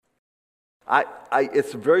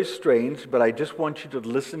It's very strange, but I just want you to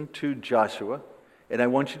listen to Joshua, and I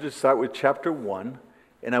want you to start with chapter 1,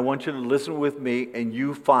 and I want you to listen with me, and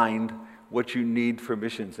you find what you need for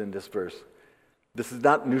missions in this verse. This is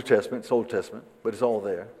not New Testament, it's Old Testament, but it's all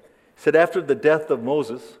there. It said, after the death of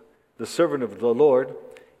Moses, the servant of the Lord,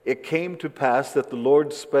 it came to pass that the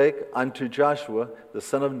Lord spake unto Joshua, the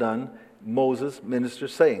son of Nun, Moses' minister,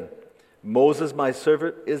 saying, Moses, my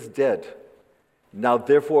servant, is dead. Now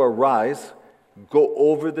therefore arise, go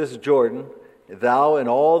over this Jordan, thou and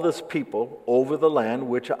all this people, over the land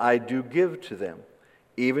which I do give to them,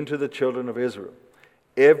 even to the children of Israel.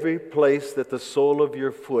 Every place that the sole of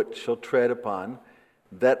your foot shall tread upon,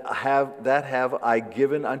 that have I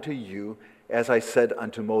given unto you, as I said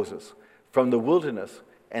unto Moses, from the wilderness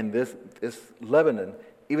and this Lebanon,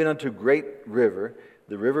 even unto great river,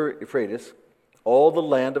 the river Euphrates, all the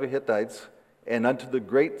land of the Hittites, and unto the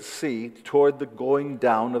great sea, toward the going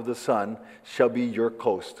down of the sun, shall be your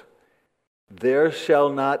coast. There shall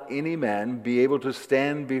not any man be able to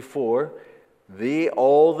stand before thee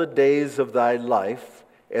all the days of thy life.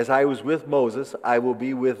 As I was with Moses, I will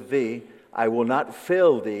be with thee. I will not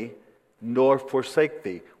fail thee, nor forsake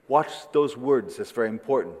thee. Watch those words, it's very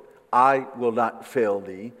important. I will not fail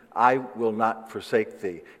thee. I will not forsake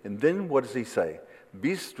thee. And then what does he say?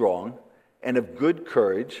 Be strong and of good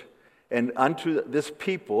courage, and unto this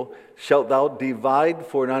people shalt thou divide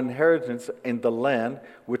for an inheritance in the land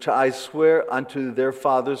which I swear unto their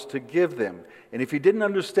fathers to give them. And if you didn't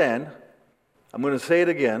understand, I'm going to say it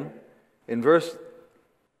again. In verse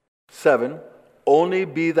 7, only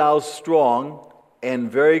be thou strong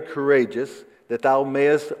and very courageous, that thou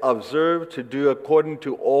mayest observe to do according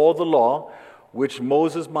to all the law which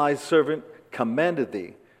Moses my servant commanded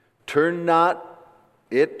thee. Turn not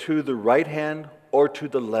it to the right hand or to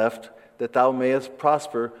the left, that thou mayest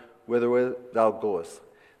prosper whitherwhere thou goest.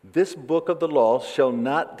 This book of the law shall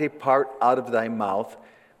not depart out of thy mouth,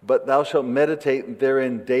 but thou shalt meditate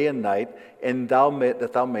therein day and night, and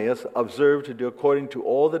that thou mayest observe to do according to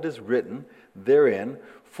all that is written therein.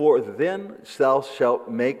 For then thou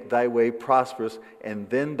shalt make thy way prosperous, and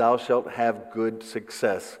then thou shalt have good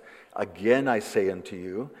success. Again I say unto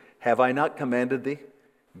you, have I not commanded thee?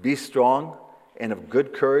 Be strong and of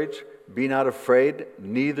good courage. Be not afraid,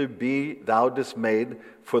 neither be thou dismayed,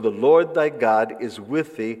 for the Lord thy God is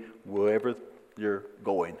with thee wherever you're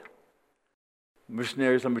going.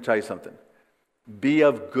 Missionaries, let me tell you something. Be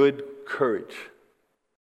of good courage.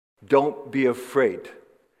 Don't be afraid.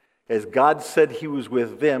 As God said he was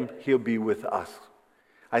with them, he'll be with us.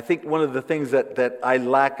 I think one of the things that I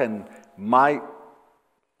lack in my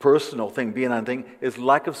personal thing, being on thing, is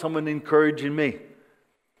lack of someone encouraging me.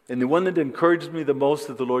 And the one that encourages me the most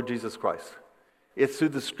is the Lord Jesus Christ. It's through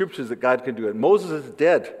the scriptures that God can do it. Moses is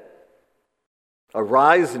dead.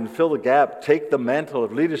 Arise and fill the gap. Take the mantle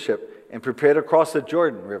of leadership and prepare to cross the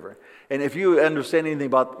Jordan River. And if you understand anything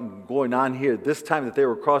about going on here, this time that they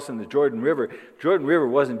were crossing the Jordan River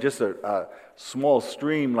wasn't just a small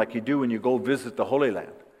stream like you do when you go visit the Holy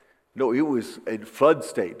Land. No, it was a flood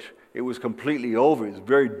stage. It was completely over. It was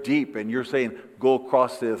very deep, and you're saying, go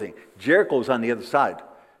across the other thing. Jericho's on the other side.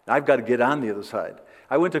 I've got to get on the other side.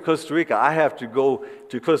 I went to Costa Rica. I have to go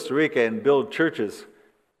to Costa Rica and build churches.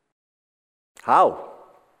 How?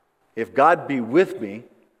 If God be with me,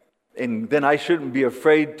 and then I shouldn't be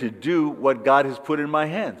afraid to do what God has put in my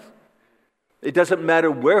hands. It doesn't matter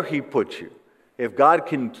where he puts you. If God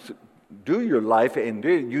can do your life, and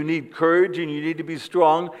you need courage and you need to be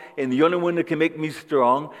strong, and the only one that can make me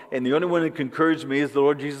strong and the only one that can encourage me is the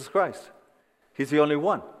Lord Jesus Christ. He's the only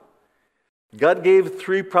one. God gave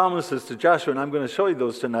 3 promises to Joshua, and I'm going to show you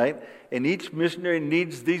those tonight, and each missionary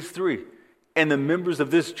needs these 3. And the members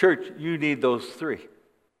of this church, you need those 3.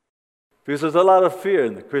 Because there's a lot of fear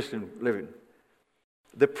in the Christian living.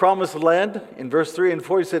 The promised land, in verse 3 and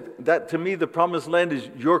 4, he said, that to me the promised land is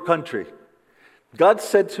your country. God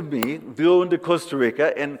said to me, go into Costa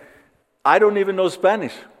Rica, and I don't even know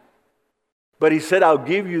Spanish. But he said, I'll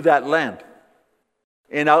give you that land.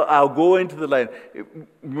 And I'll go into the land.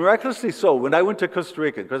 Miraculously so, when I went to Costa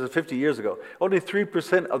Rica, because it's 50 years ago, only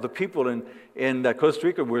 3% of the people in Costa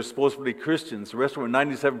Rica were supposed to be Christians. The rest were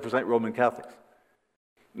 97% Roman Catholics.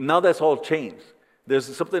 Now that's all changed.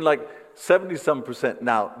 There's something like 70-some%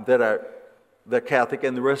 now that are Catholic,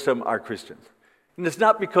 and the rest of them are Christians. And it's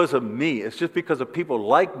not because of me. It's just because of people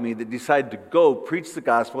like me that decide to go preach the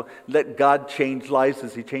gospel, let God change lives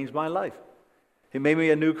as he changed my life. He made me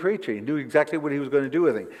a new creature. He knew exactly what he was going to do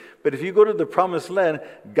with me. But if you go to the promised land,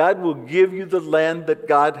 God will give you the land that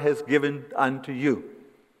God has given unto you.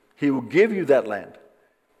 He will give you that land.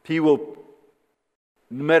 He will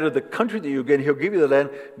no matter the country that you get, He'll give you the land,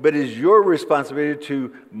 but it's your responsibility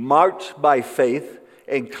to march by faith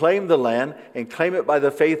and claim the land and claim it by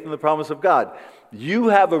the faith and the promise of God. You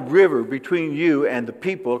have a river between you and the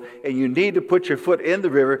people, and you need to put your foot in the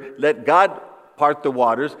river, let God part the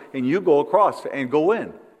waters, and you go across and go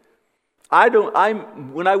in.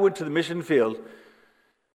 When I went to the mission field,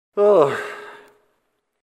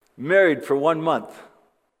 married for 1 month,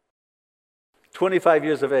 25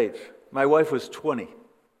 years of age. My wife was 20.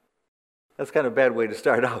 That's kind of a bad way to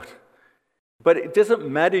start out. But it doesn't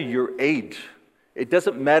matter your age. It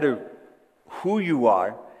doesn't matter who you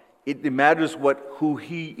are. It matters who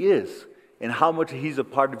He is and how much He's a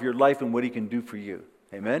part of your life and what He can do for you.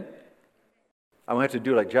 Amen? I'm going to have to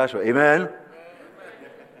do like Joshua. Amen?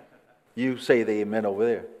 You say the amen over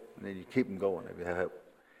there, and then you keep them going.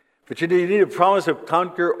 But you need a promise to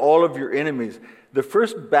conquer all of your enemies. The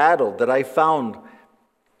first battle that I found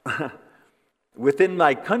within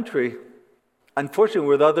my country, unfortunately,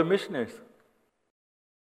 were with other missionaries.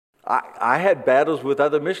 I had battles with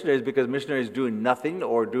other missionaries because missionaries doing nothing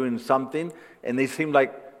or doing something, and they seemed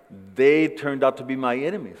like they turned out to be my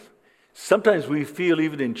enemies. Sometimes we feel,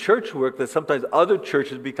 even in church work, that sometimes other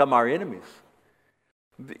churches become our enemies.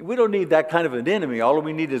 We don't need that kind of an enemy. All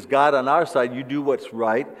we need is God on our side. You do what's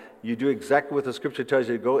right. You do exactly what the Scripture tells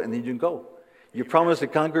you to go, and then you can go. You promise to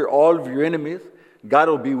conquer all of your enemies. God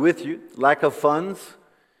will be with you. Lack of funds.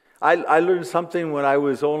 I learned something when I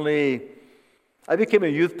became a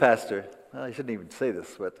youth pastor. Well, I shouldn't even say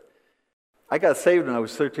this, but I got saved when I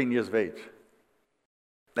was 13 years of age.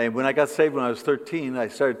 And when I got saved when I was 13, I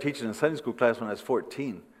started teaching in a Sunday school class when I was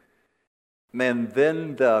 14. And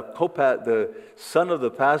then the son of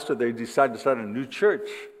the pastor, they decided to start a new church.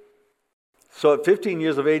 So at 15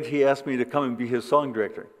 years of age, he asked me to come and be his song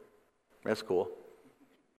director. That's cool.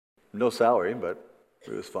 No salary, but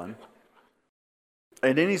it was fun.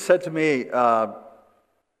 And then he said to me,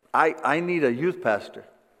 I need a youth pastor.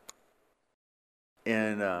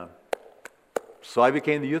 And so I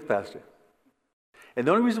became the youth pastor. And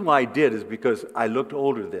the only reason why I did is because I looked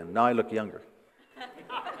older then. Now I look younger.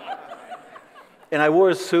 And I wore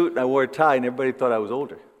a suit and I wore a tie, and everybody thought I was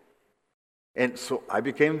older. And so I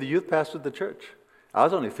became the youth pastor of the church. I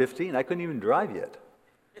was only 15. I couldn't even drive yet.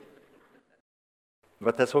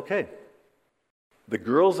 But that's okay. The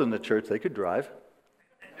girls in the church, they could drive.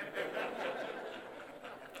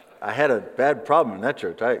 I had a bad problem in that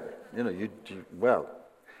church. I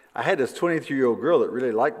had this 23-year-old girl that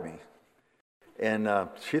really liked me. And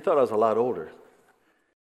she thought I was a lot older.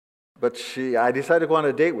 But I decided to go on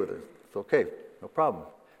a date with her. It's okay. No problem.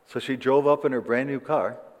 So she drove up in her brand new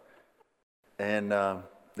car, and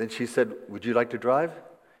then she said, "Would you like to drive?"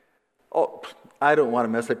 "Oh, I don't want to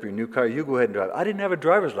mess up your new car. You go ahead and drive." I didn't have a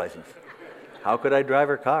driver's license. How could I drive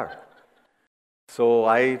her car? So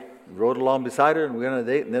I rode along beside her, and we went on a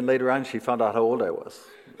date, and then later on she found out how old I was.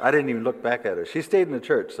 I didn't even look back at her. She stayed in the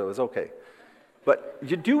church, so it was okay. But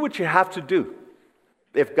you do what you have to do.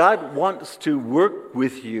 If God wants to work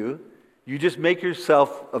with you, you just make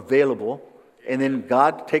yourself available, and then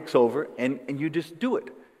God takes over, and you just do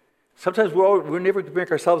it. Sometimes we're never to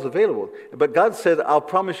make ourselves available. But God said, "I'll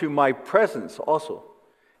promise you my presence also."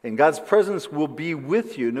 And God's presence will be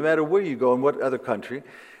with you no matter where you go and what other country.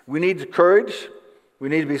 We need courage. We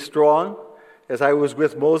need to be strong. As I was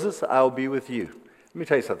with Moses, I'll be with you. Let me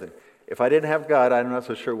tell you something. If I didn't have God, I'm not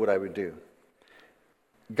so sure what I would do.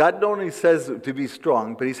 God not only says to be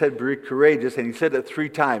strong, but He said be courageous, and He said it 3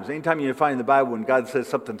 times. Anytime you find in the Bible when God says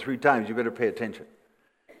something 3 times, you better pay attention.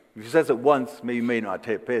 If He says it once, you may not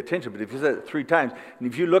pay attention, but if He says it 3 times, and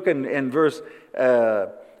if you look in verse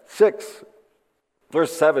 6,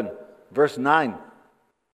 verse 7, verse 9,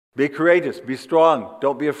 be courageous, be strong,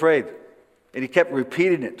 don't be afraid. And He kept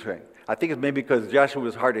repeating it to him. I think it's maybe because Joshua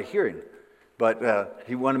was hard of hearing, but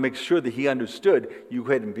He wanted to make sure that he understood you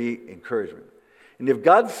go ahead and be encouragement. And if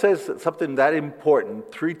God says something that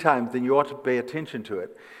important 3 times, then you ought to pay attention to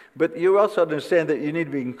it. But you also understand that you need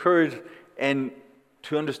to be encouraged and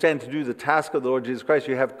to understand to do the task of the Lord Jesus Christ.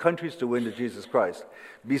 You have countries to win to Jesus Christ.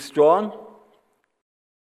 Be strong.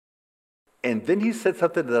 And then He said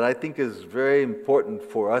something that I think is very important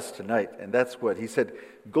for us tonight. And that's what He said.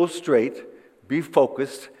 Go straight. Be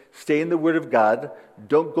focused. Stay in the Word of God.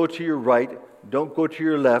 Don't go to your right. Don't go to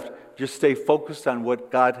your left. Just stay focused on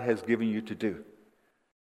what God has given you to do.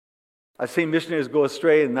 I've seen missionaries go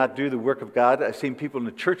astray and not do the work of God. I've seen people in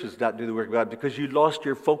the churches not do the work of God because you lost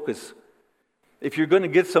your focus. If you're going to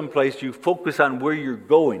get someplace, you focus on where you're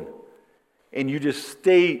going. And you just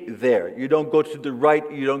stay there. You don't go to the right.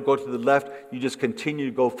 You don't go to the left. You just continue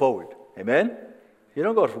to go forward. Amen? You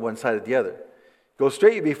don't go from one side or the other. Go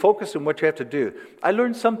straight, you be focused on what you have to do. I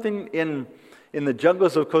learned something in the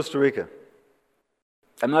jungles of Costa Rica.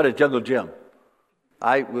 I'm not a jungle Jim.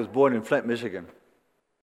 I was born in Flint, Michigan.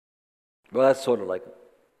 Well, that's sort of like it.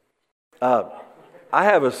 I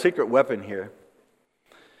have a secret weapon here.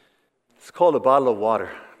 It's called a bottle of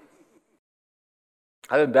water.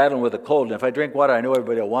 I've been battling with a cold, and if I drink water, I know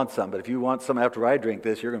everybody will want some, but if you want some after I drink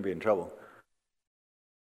this, you're going to be in trouble.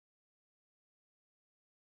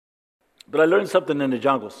 But I learned something in the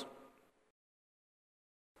jungles.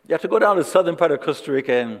 You have to go down to the southern part of Costa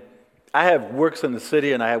Rica, and I have works in the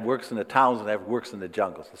city, and I have works in the towns, and I have works in the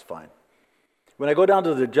jungles. It's fine. When I go down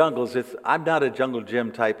to the jungles, I'm not a jungle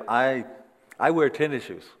gym type. I wear tennis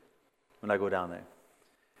shoes when I go down there.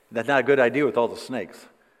 That's not a good idea with all the snakes.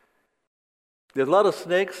 There's a lot of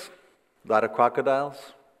snakes, a lot of crocodiles,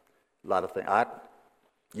 a lot of things.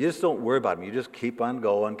 You just don't worry about them. You just keep on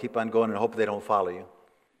going, and hope they don't follow you.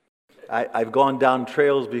 I've gone down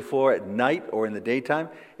trails before at night or in the daytime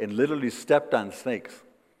and literally stepped on snakes.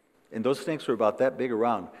 And those snakes were about that big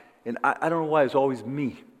around. And I don't know why it's always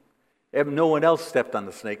me. No one else stepped on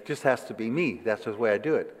the snake. It just has to be me. That's just the way I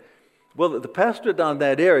do it. Well, the pastor down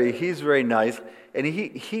that area, he's very nice. And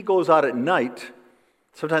he goes out at night.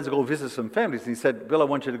 Sometimes I go visit some families. And he said, Bill, I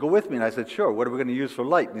want you to go with me. And I said, sure. What are we going to use for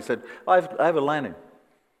light? And he said, I have a lantern.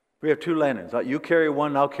 We have 2 lanterns. You carry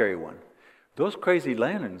one, I'll carry one. Those crazy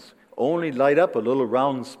lanterns only light up a little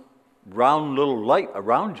round little light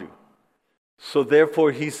around you. So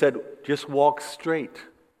therefore, he said, just walk straight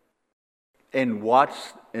and watch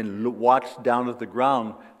down at the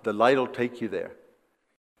ground. The light will take you there.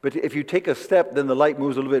 But if you take a step, then the light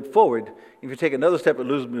moves a little bit forward. If you take another step, it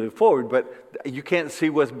moves a little bit forward, but you can't see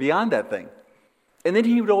what's beyond that thing. And then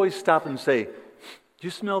he would always stop and say, do you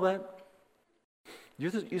smell that?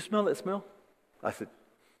 You smell that smell? I said,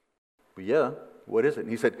 well, yeah. What is it? And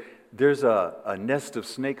he said, there's a nest of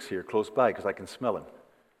snakes here close by because I can smell them.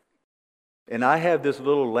 And I have this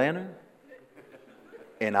little lantern,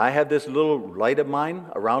 and I have this little light of mine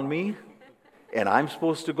around me, and I'm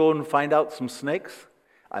supposed to go and find out some snakes.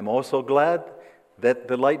 I'm also glad that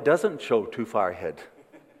the light doesn't show too far ahead,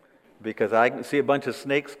 because I can see a bunch of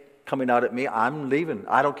snakes coming out at me. I'm leaving.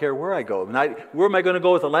 I don't care where I go. Where am I going to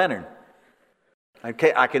go with a lantern? I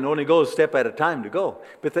can only go a step at a time to go.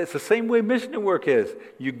 But that's the same way missionary work is.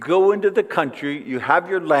 You go into the country, you have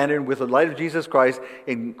your lantern with the light of Jesus Christ,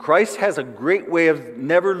 and Christ has a great way of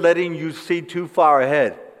never letting you see too far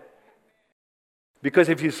ahead. Because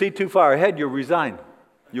if you see too far ahead, you'll resign.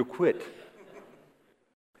 You'll quit.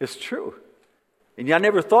 It's true. And I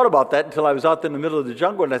never thought about that until I was out in the middle of the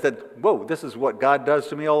jungle, and I said, whoa, this is what God does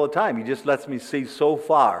to me all the time. He just lets me see so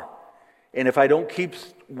far. And if I don't keep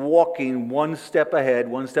walking one step ahead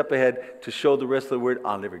to show the rest of the word,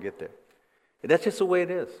 I'll never get there. And that's just the way it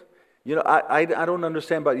is. You know, I don't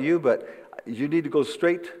understand about you, but you need to go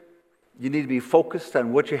straight. You need to be focused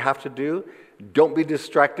on what you have to do. Don't be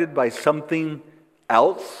distracted by something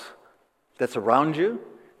else that's around you.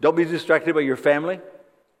 Don't be distracted by your family.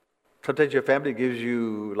 Sometimes your family gives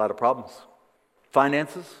you a lot of problems.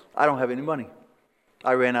 Finances, I don't have any money.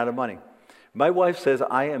 I ran out of money. My wife says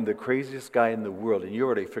I am the craziest guy in the world, and you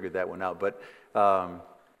already figured that one out. But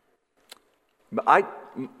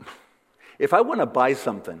if I want to buy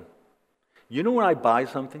something, you know when I buy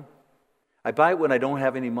something? I buy it when I don't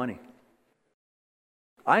have any money.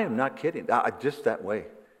 I am not kidding. Just that way.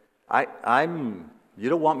 You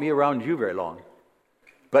don't want me around you very long.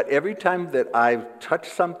 But every time that I've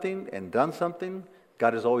touched something and done something,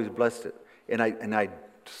 God has always blessed it. And I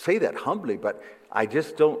say that humbly, but I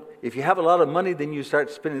just don't. If you have a lot of money, then you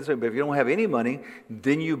start spending this way. But if you don't have any money,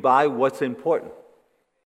 then you buy what's important.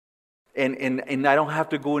 And I don't have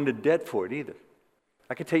to go into debt for it either.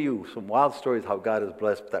 I can tell you some wild stories how God is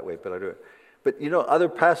blessed that way, but I do it. But you know, other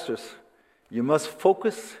pastors, you must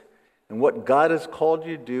focus on what God has called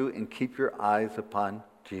you to do and keep your eyes upon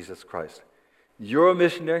Jesus Christ. You're a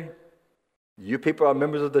missionary. You people are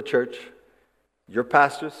members of the church. You're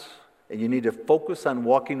pastors. And you need to focus on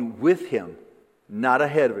walking with Him, not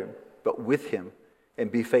ahead of Him, but with Him,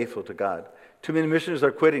 and be faithful to God. Too many missionaries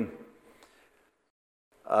are quitting.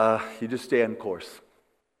 You just stay on course.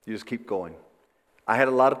 You just keep going. I had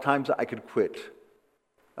a lot of times I could quit.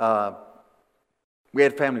 We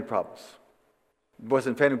had family problems. It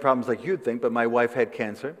wasn't family problems like you'd think, but my wife had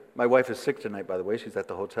cancer. My wife is sick tonight, by the way. She's at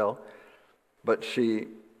the hotel. But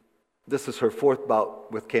this is her 4th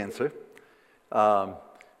bout with cancer.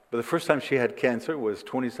 But the first time she had cancer was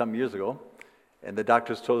 20-some years ago, and the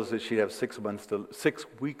doctors told us that she'd have 6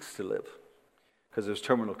 weeks to live because it was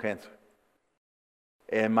terminal cancer.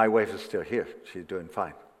 And my wife is still here. She's doing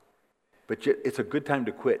fine. But it's a good time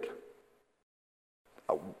to quit.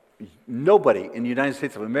 Nobody in the United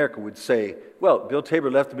States of America would say, well, Bill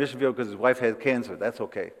Tabor left the mission field because his wife had cancer. That's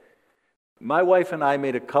okay. My wife and I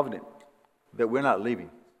made a covenant that we're not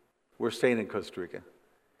leaving. We're staying in Costa Rica.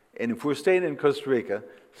 And if we're staying in Costa Rica,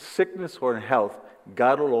 sickness or health,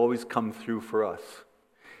 God will always come through for us.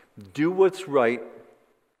 Do what's right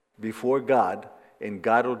before God, and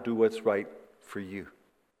God will do what's right for you.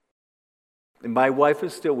 And my wife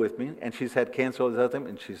is still with me, and she's had cancer all this other time,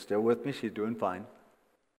 and she's still with me. She's doing fine.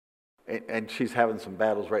 And she's having some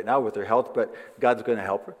battles right now with her health, but God's going to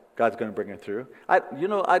help her. God's going to bring her through.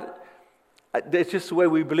 It's just the way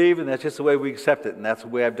we believe, and that's just the way we accept it, and that's the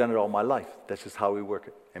way I've done it all my life. That's just how we work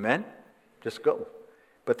it. Amen? Just go.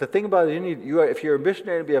 But the thing about it, if you're a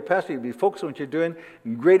missionary and be a pastor, you be focused on what you're doing.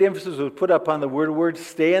 Great emphasis was put up on the word.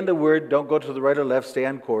 Stay in the word. Don't go to the right or left. Stay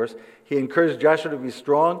on course. He encouraged Joshua to be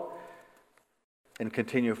strong and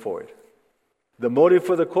continue forward. The motive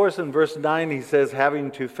for the course in verse 9, he says, having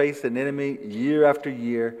to face an enemy year after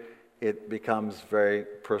year, it becomes very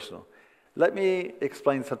personal. Let me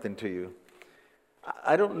explain something to you.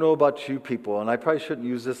 I don't know about you people, and I probably shouldn't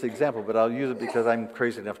use this example, but I'll use it because I'm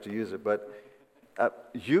crazy enough to use it. But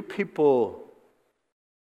you people,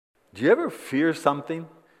 do you ever fear something?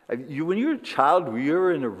 When you were a child, were you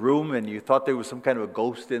ever in a room and you thought there was some kind of a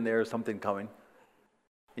ghost in there or something coming?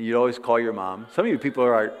 And you'd always call your mom. Some of you people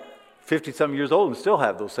are 50-some years old and still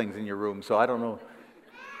have those things in your room, so I don't know.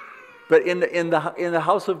 But in the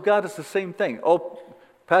house of God, it's the same thing. Oh,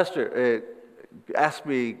 Pastor, asked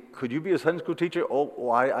me, could you be a Sunday school teacher?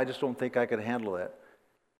 I just don't think I could handle that.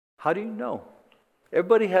 How do you know?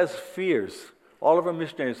 Everybody has fears. All of our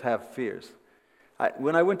missionaries have fears.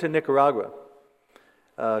 When I went to Nicaragua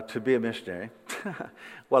to be a missionary,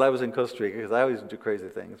 while I was in Costa Rica, because I always do crazy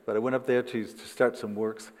things, but I went up there to start some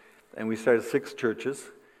works, and we started 6 churches.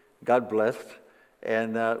 God blessed.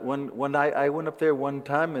 And one night I went up there one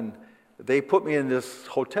time, and they put me in this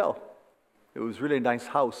hotel. It was a really nice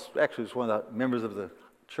house. Actually, it was one of the members of the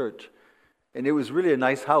church. And it was really a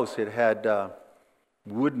nice house. It had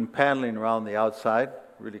wooden paneling around the outside,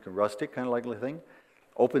 really rustic kind of like thing.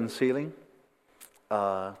 Open ceiling.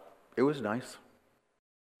 It was nice.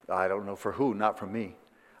 I don't know for who, not for me.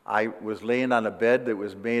 I was laying on a bed that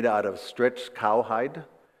was made out of stretched cowhide,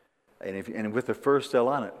 and with the fur still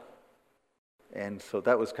on it. And so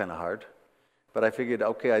that was kind of hard. But I figured,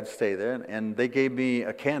 okay, I'd stay there. And they gave me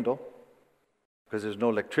a candle, because there's no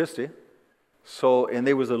electricity. And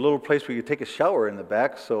there was a little place where you could take a shower in the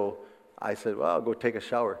back. So I said, well, I'll go take a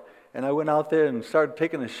shower. And I went out there and started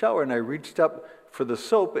taking a shower, and I reached up for the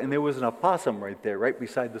soap, and there was an opossum right there, right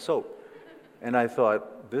beside the soap. And I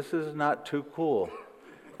thought, this is not too cool.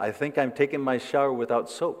 I think I'm taking my shower without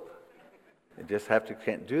soap. I just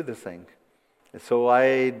can't do this thing. And so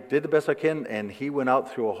I did the best I can, and he went out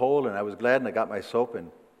through a hole, and I was glad, and I got my soap and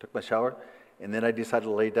took my shower. And then I decided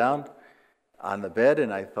to lay down on the bed,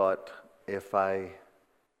 and I thought,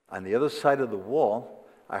 on the other side of the wall,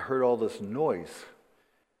 I heard all this noise,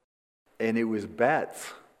 and it was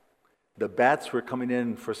bats. The bats were coming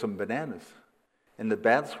in for some bananas, and the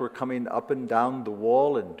bats were coming up and down the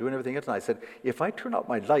wall and doing everything else, and I said, if I turn out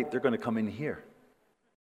my light, they're going to come in here.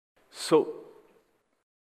 So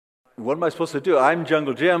what am I supposed to do? I'm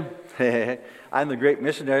Jungle Jim. I'm the great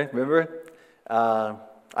missionary, remember? I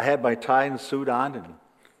had my tie and suit on, and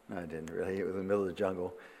I didn't really. It was in the middle of the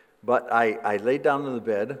jungle. But I laid down on the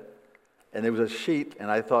bed, and there was a sheet, and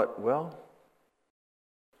I thought, well,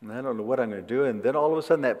 I don't know what I'm going to do. And then all of a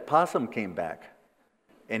sudden, that possum came back,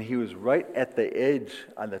 and he was right at the edge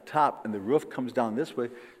on the top, and the roof comes down this way.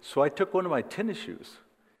 So I took one of my tennis shoes,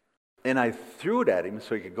 and I threw it at him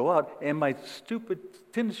so he could go out, and my stupid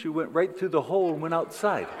tennis shoe went right through the hole and went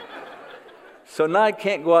outside. So now I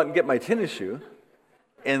can't go out and get my tennis shoe,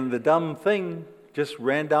 and the dumb thing just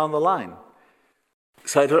ran down the line.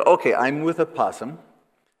 So I thought, okay, I'm with a possum,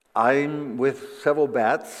 I'm with several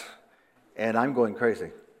bats, and I'm going crazy.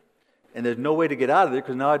 And there's no way to get out of there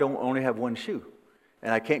because now I don't only have one shoe.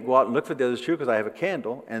 And I can't go out and look for the other shoe because I have a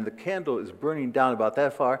candle, and the candle is burning down about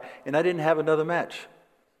that far, and I didn't have another match.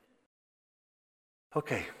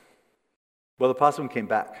 Okay. Well, the possum came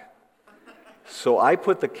back. So I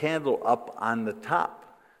put the candle up on the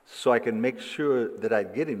top so I can make sure that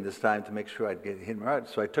I'd get him this time to make sure I'd get him right.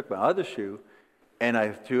 So I took my other shoe, and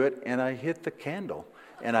I threw it, and I hit the candle,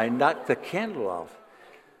 and I knocked the candle off.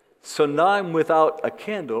 So now I'm without a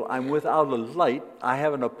candle, I'm without a light, I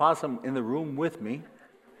have an opossum in the room with me,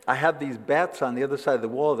 I have these bats on the other side of the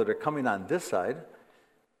wall that are coming on this side.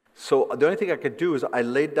 So the only thing I could do is I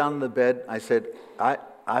laid down in the bed, I said,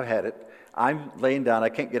 I've had it. I'm laying down, I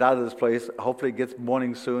can't get out of this place, hopefully it gets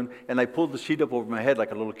morning soon, and I pulled the sheet up over my head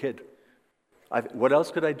like a little kid. What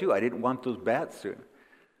else could I do? I didn't want those bats to.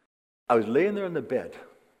 I was laying there in the bed,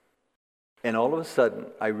 and all of a sudden,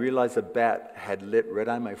 I realized a bat had lit right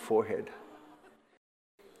on my forehead.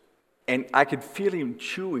 And I could feel him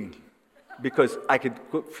chewing, because I could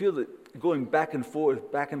feel it going back and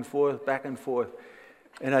forth, back and forth, back and forth.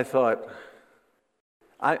 And I thought,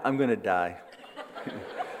 I'm going to die.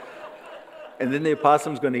 And then the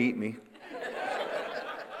opossum's going to eat me.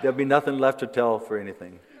 There'll be nothing left to tell for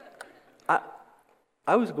anything.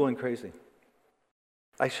 I was going crazy.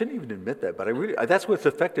 I shouldn't even admit that, but that's what's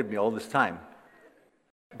affected me all this time.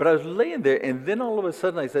 But I was laying there, and then all of a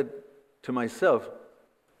sudden I said to myself,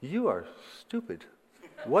 you are stupid.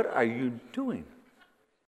 What are you doing?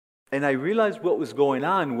 And I realized what was going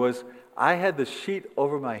on was I had the sheet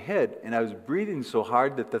over my head, and I was breathing so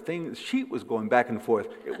hard that the sheet was going back and forth.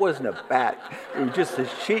 It wasn't a bat. It was just a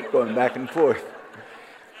sheet going back and forth.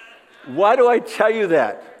 Why do I tell you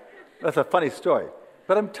that? That's a funny story.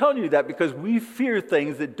 But I'm telling you that because we fear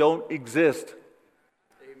things that don't exist.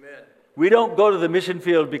 Amen. We don't go to the mission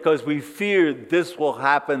field because we fear this will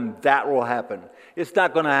happen, that will happen. It's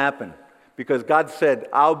not going to happen. Because God said,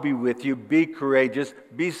 I'll be with you, be courageous,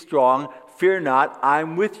 be strong, fear not,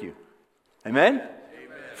 I'm with you. Amen? Amen?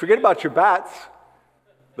 Forget about your bats.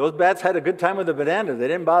 Those bats had a good time with the bananas. They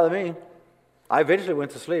didn't bother me. I eventually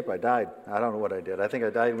went to sleep. I died. I don't know what I did. I think I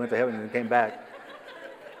died, went to heaven, and came back.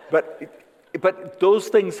 But those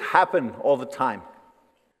things happen all the time.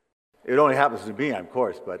 It only happens to me, of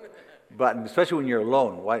course, but especially when you're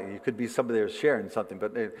alone. You could be somebody there sharing something.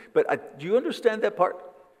 But do you understand that part?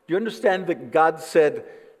 Do you understand that God said,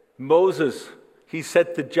 Moses, he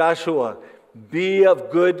said to Joshua, be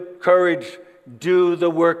of good courage, do the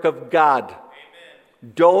work of God.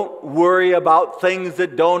 Amen. Don't worry about things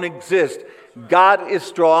that don't exist. God is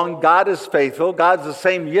strong, God is faithful, God's the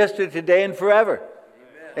same yesterday, today, and forever.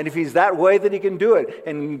 Amen. And if he's that way, then he can do it.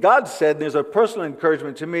 And God said, there's a personal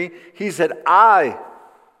encouragement to me, he said, I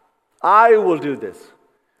will do this.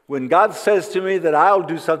 When God says to me that I'll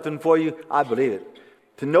do something for you, I believe it.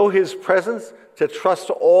 To know his presence, to trust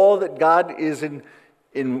all that God is in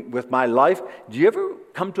with my life. Do you ever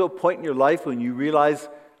come to a point in your life when you realize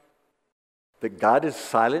that God is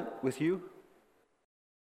silent with you?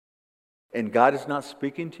 And God is not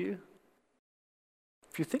speaking to you?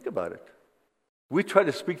 If you think about it. We try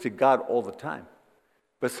to speak to God all the time.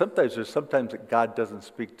 But sometimes that God doesn't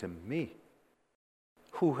speak to me.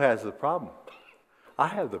 Who has the problem? I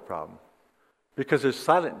have the problem. Because there's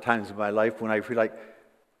silent times in my life when I feel like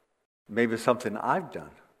maybe it's something I've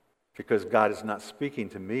done. Because God is not speaking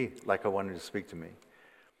to me like I wanted to speak to me.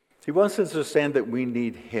 He wants us to understand that we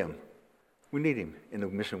need him. We need him in the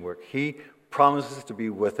mission work. He promises to be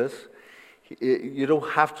with us. You don't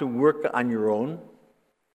have to work on your own.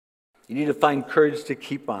 You need to find courage to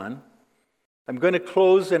keep on. I'm going to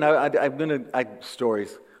close, and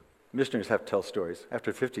stories. Missionaries have to tell stories.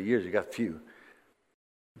 After 50 years, you got few.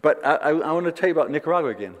 But I want to tell you about Nicaragua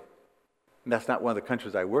again. And that's not one of the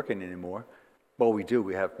countries I work in anymore. Well, we do.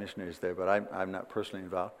 We have missionaries there, but I'm not personally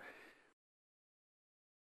involved.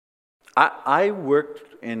 I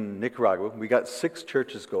worked in Nicaragua. We got 6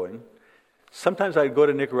 churches going. Sometimes I'd go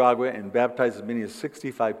to Nicaragua and baptize as many as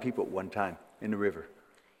 65 people at one time in the river.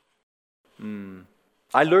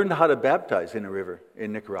 I learned how to baptize in a river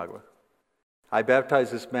in Nicaragua. I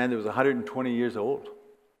baptized this man that was 120 years old.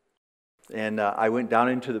 And I went down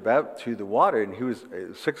into the water, and it was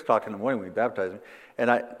 6 o'clock in the morning when we baptized him. And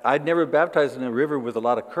I'd never baptized in a river with a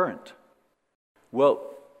lot of current.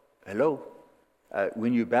 Well, hello.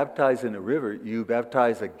 When you baptize in a river, you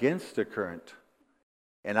baptize against the current.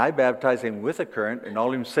 And I baptized him with a current, and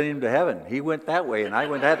all him sending him to heaven. He went that way, and I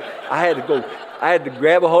went that. I had to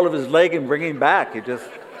grab a hold of his leg and bring him back.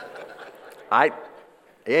 I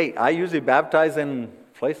usually baptize in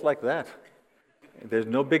a place like that. There's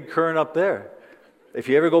no big current up there. If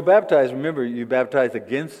you ever go baptize, remember, you baptize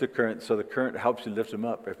against the current, so the current helps you lift them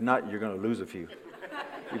up. If not, you're going to lose a few.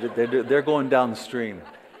 They're going down the stream.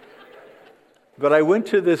 But I went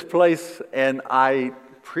to this place, and I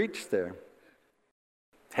preached there.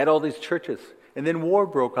 Had all these churches. And then war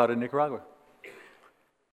broke out in Nicaragua.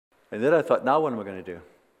 And then I thought, now what am I going to do?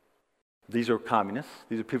 These are communists.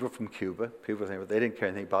 These are people from Cuba. They didn't care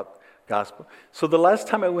anything about gospel. So the last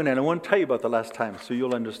time I went in, I want to tell you about the last time so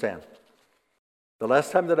you'll understand. The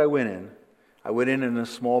last time that I went in a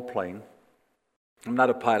small plane. I'm not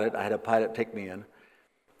a pilot. I had a pilot take me in.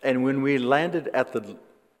 And when we landed at the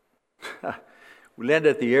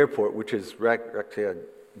airport, which is actually a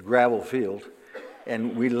gravel field,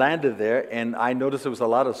 and we landed there, and I noticed there was a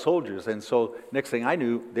lot of soldiers. And so next thing I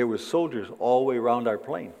knew, there were soldiers all the way around our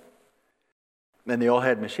plane. And they all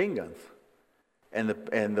had machine guns. And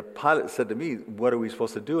the pilot said to me, what are we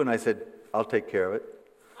supposed to do? And I said, I'll take care of it.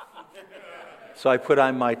 So I put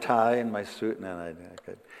on my tie and my suit, and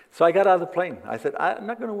so I got out of the plane. I said, I'm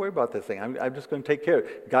not going to worry about this thing. I'm just going to take care of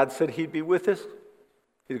it. God said he'd be with us.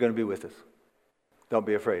 He's going to be with us. Don't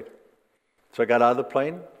be afraid. So I got out of the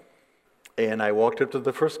plane, and I walked up to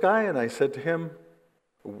the first guy, and I said to him,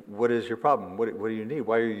 what is your problem? What do you need?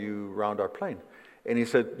 Why are you around our plane? And he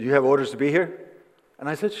said, do you have orders to be here? And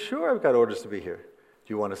I said, sure, I've got orders to be here.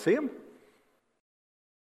 Do you want to see him?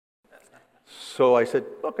 So I said,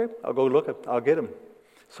 okay, I'll go look. I'll get him.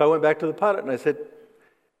 So I went back to the pilot, and I said,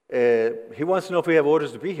 he wants to know if we have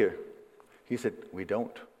orders to be here. He said, we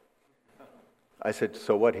don't. I said,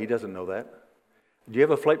 so what? He doesn't know that. Do you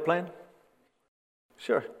have a flight plan?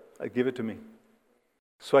 Sure, give it to me.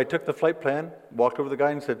 So I took the flight plan, walked over to the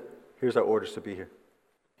guy and said, here's our orders to be here.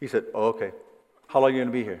 He said, oh, okay. How long are you going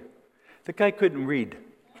to be here? The guy couldn't read.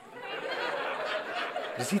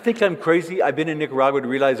 Does he think I'm crazy? I've been in Nicaragua to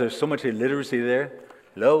realize there's so much illiteracy there.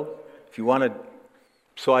 Hello? If you want to...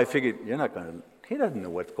 So I figured, you're not going to... He doesn't know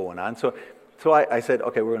what's going on. So I said,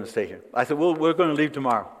 okay, we're going to stay here. I said, well, we're going to leave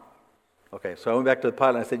tomorrow. Okay, so I went back to the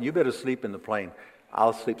pilot and I said, you better sleep in the plane.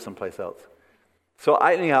 I'll sleep someplace else. So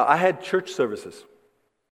anyhow, I had church services.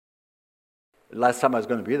 Last time I was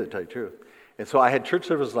going to be there, to tell you the truth. And so I had church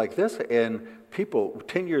services like this, and people,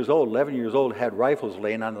 10 years old, 11 years old, had rifles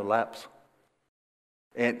laying on their laps.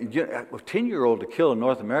 And a 10-year-old to kill a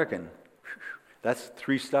North American, that's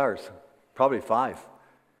 3 stars, probably 5.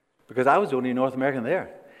 Because I was the only North American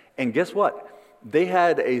there. And guess what? They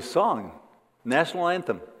had a song, national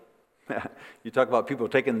anthem. You talk about people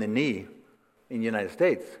taking the knee in the United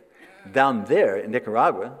States. Down there in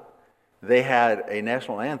Nicaragua, they had a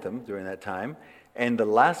national anthem during that time. And the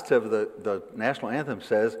last of the national anthem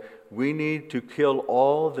says, we need to kill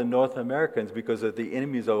all the North Americans because they're the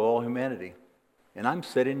enemies of all humanity. And I'm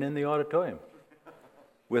sitting in the auditorium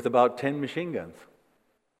with about 10 machine guns.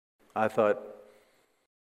 I thought,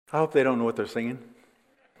 I hope they don't know what they're singing.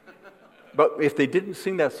 But if they didn't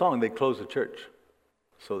sing that song, they'd close the church.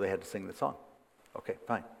 So they had to sing the song. Okay,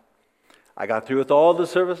 fine. I got through with all the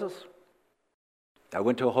services. I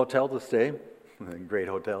went to a hotel to stay, a great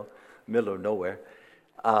hotel, middle of nowhere.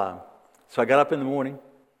 So I got up in the morning,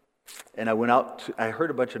 and I went out. I heard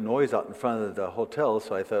a bunch of noise out in front of the hotel,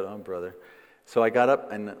 so I thought, oh, brother. So I got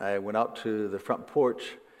up, and I went out to the front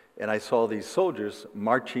porch, and I saw these soldiers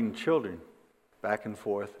marching children back and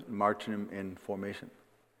forth, marching them in formation.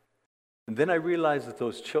 And then I realized that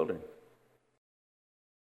those children,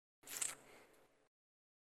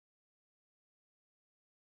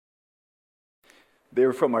 they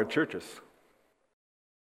were from our churches.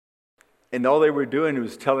 And all they were doing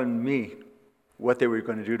was telling me what they were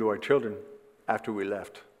going to do to our children after we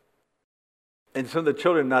left. And some of the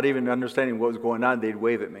children, not even understanding what was going on, they'd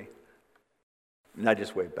wave at me. And I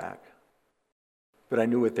just waved back. But I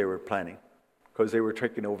knew what they were planning, because they were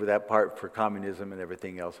taking over that part for communism and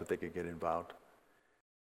everything else that they could get involved.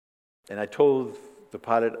 And I told the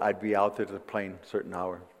pilot I'd be out there to the plane a certain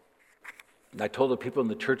hour. And I told the people in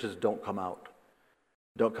the churches, don't come out.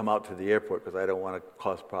 Don't come out to the airport because I don't want to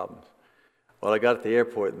cause problems. Well, I got at the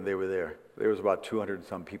airport and they were there. There was about 200 and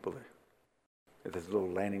some people there at this little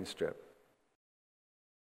landing strip.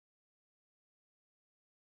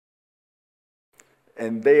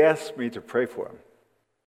 And they asked me to pray for them.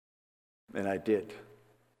 And I did.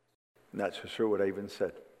 Not so sure what I even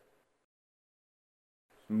said.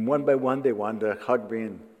 And one by one, they wanted to hug me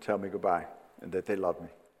and tell me goodbye and that they loved me.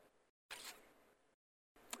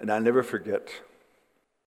 And I'll never forget.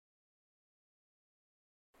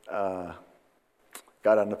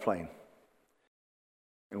 Got on the plane.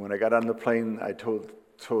 And when I got on the plane, I told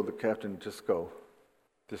the captain, just go.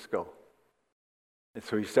 And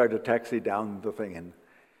so he started to taxi down the thing. And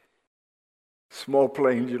small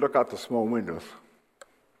planes, you look out the small windows.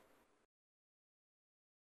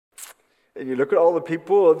 And you look at all the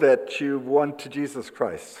people that you won to Jesus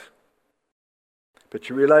Christ. But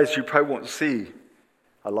you realize you probably won't see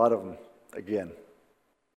a lot of them again.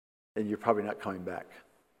 And you're probably not coming back.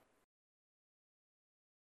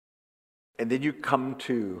 And then you come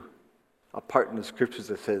to a part in the scriptures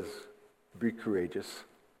that says, be courageous.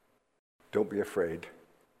 Don't be afraid.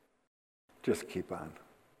 Just keep on.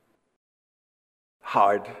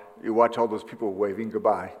 Hard. You watch all those people waving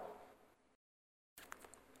goodbye.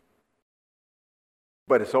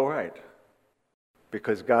 But it's all right.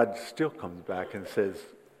 Because God still comes back and says,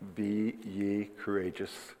 be ye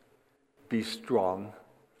courageous. Be strong.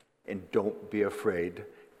 And don't be afraid.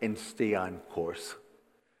 And stay on course.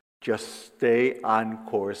 Just stay on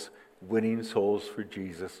course, winning souls for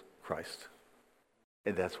Jesus Christ.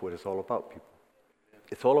 And that's what it's all about, people.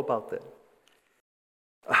 It's all about that.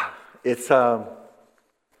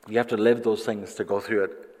 You have to live those things to go through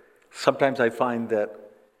it. Sometimes I find that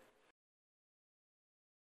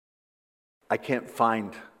I can't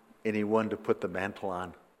find anyone to put the mantle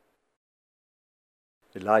on.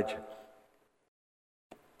 Elijah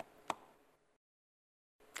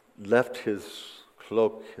left his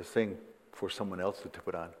cloak, his thing, for someone else to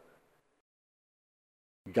put on.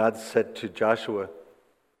 God said to Joshua,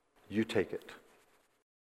 you take it.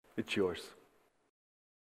 It's yours.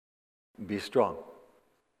 Be strong.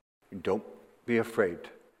 And don't be afraid.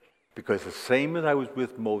 Because the same as I was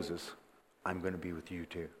with Moses, I'm going to be with you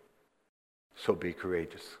too. So be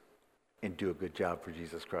courageous and do a good job for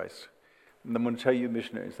Jesus Christ. And I'm going to tell you,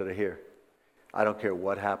 missionaries that are here, I don't care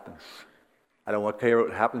what happens. I don't care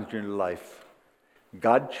what happens during your life.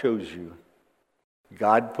 God chose you.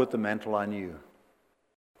 God put the mantle on you.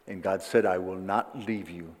 And God said, I will not leave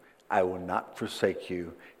you. I will not forsake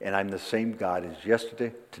you. And I'm the same God as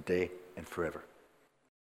yesterday, today, and forever.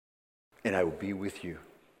 And I will be with you.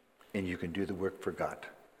 And you can do the work for God.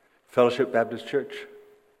 Fellowship Baptist Church,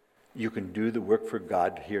 you can do the work for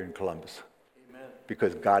God here in Columbus. Amen.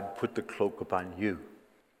 Because God put the cloak upon you.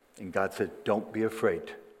 And God said, don't be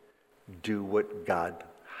afraid. Do what God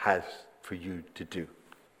has for you to do.